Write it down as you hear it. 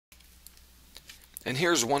And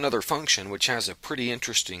here's one other function which has a pretty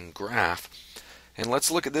interesting graph. And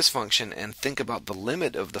let's look at this function and think about the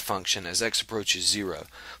limit of the function as x approaches 0.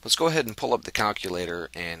 Let's go ahead and pull up the calculator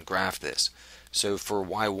and graph this. So for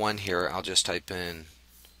y1 here, I'll just type in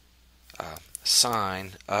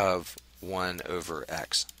sine of 1 over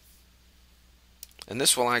x. And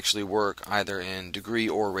this will actually work either in degree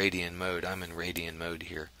or radian mode. I'm in radian mode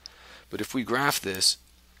here. But if we graph this,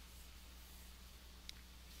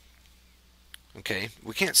 okay,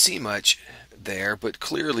 we can't see much there, but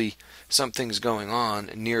clearly something's going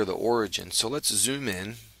on near the origin. So let's zoom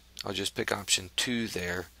in. I'll just pick option 2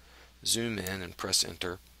 there, zoom in and press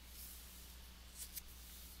enter.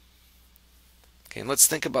 Okay, and let's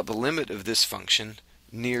think about the limit of this function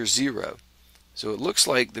near 0. So it looks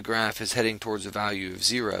like the graph is heading towards a value of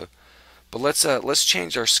 0, but let's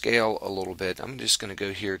change our scale a little bit. I'm just going to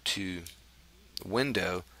go here to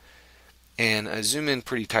window and zoom in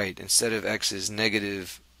pretty tight. Instead of x is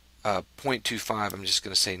negative 0.25, I'm just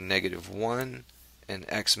going to say -1, and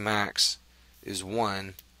x max is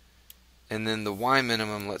 1, and then the y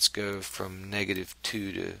minimum, let's go from -2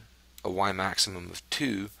 to a y maximum of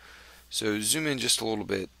 2. So zoom in just a little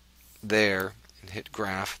bit there and hit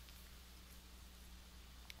graph.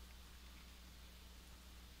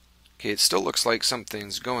 Okay, it still looks like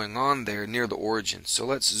something's going on there near the origin. So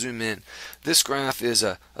let's zoom in. This graph is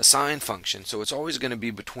a sine function, so it's always going to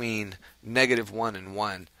be between -1 and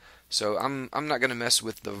 1. So I'm not going to mess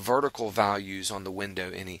with the vertical values on the window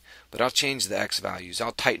any, but I'll change the x values.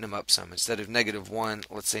 I'll tighten them up some. Instead of -1,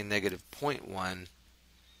 let's say -0.1,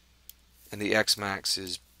 and the x max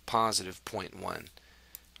is +0.1.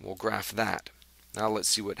 We'll graph that. Now let's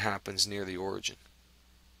see what happens near the origin.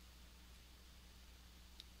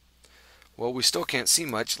 Well, we still can't see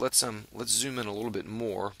much. Let's zoom in a little bit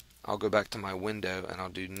more. I'll go back to my window and I'll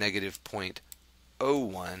do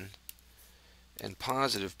 -0.01 and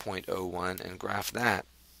 +0.01 and graph that.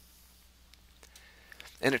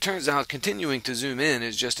 And it turns out continuing to zoom in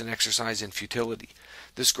is just an exercise in futility.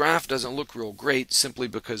 This graph doesn't look real great simply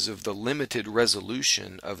because of the limited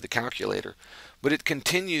resolution of the calculator, but it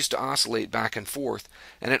continues to oscillate back and forth,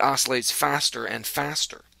 and it oscillates faster and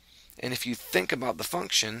faster. And if you think about the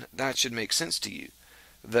function, that should make sense to you.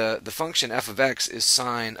 The function f of x is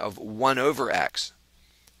sine of 1 over x.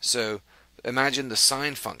 So imagine the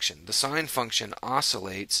sine function. The sine function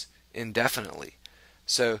oscillates indefinitely.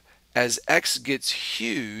 So as x gets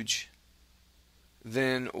huge,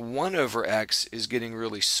 then 1 over x is getting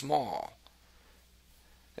really small.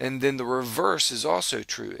 And then the reverse is also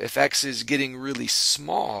true. If x is getting really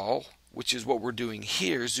small, which is what we're doing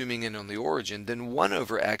here, zooming in on the origin, then 1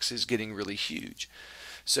 over x is getting really huge.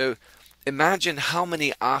 So imagine how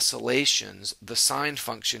many oscillations the sine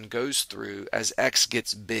function goes through as x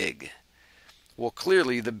gets big. Well,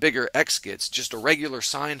 clearly the bigger x gets, just a regular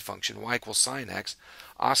sine function, y equals sine x,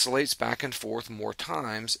 oscillates back and forth more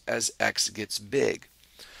times as x gets big.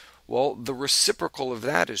 Well, the reciprocal of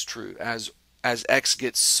that is true. As x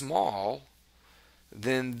gets small,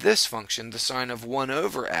 then this function, the sine of 1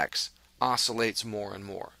 over x, oscillates more and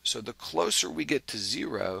more. So the closer we get to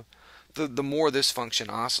 0, the more this function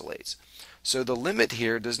oscillates. So the limit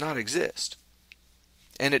here does not exist.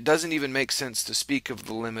 And it doesn't even make sense to speak of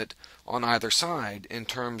the limit on either side in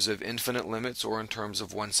terms of infinite limits or in terms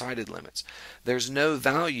of one-sided limits. There's no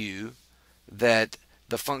value that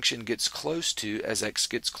the function gets close to as x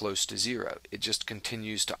gets close to 0. It just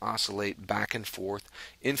continues to oscillate back and forth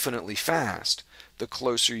infinitely fast the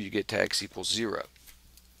closer you get to x equals 0.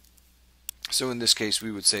 So in this case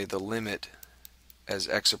we would say the limit as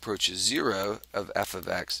x approaches 0 of f of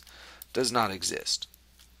x does not exist.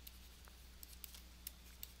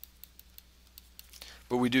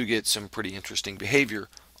 But we do get some pretty interesting behavior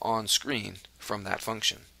on screen from that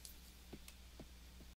function.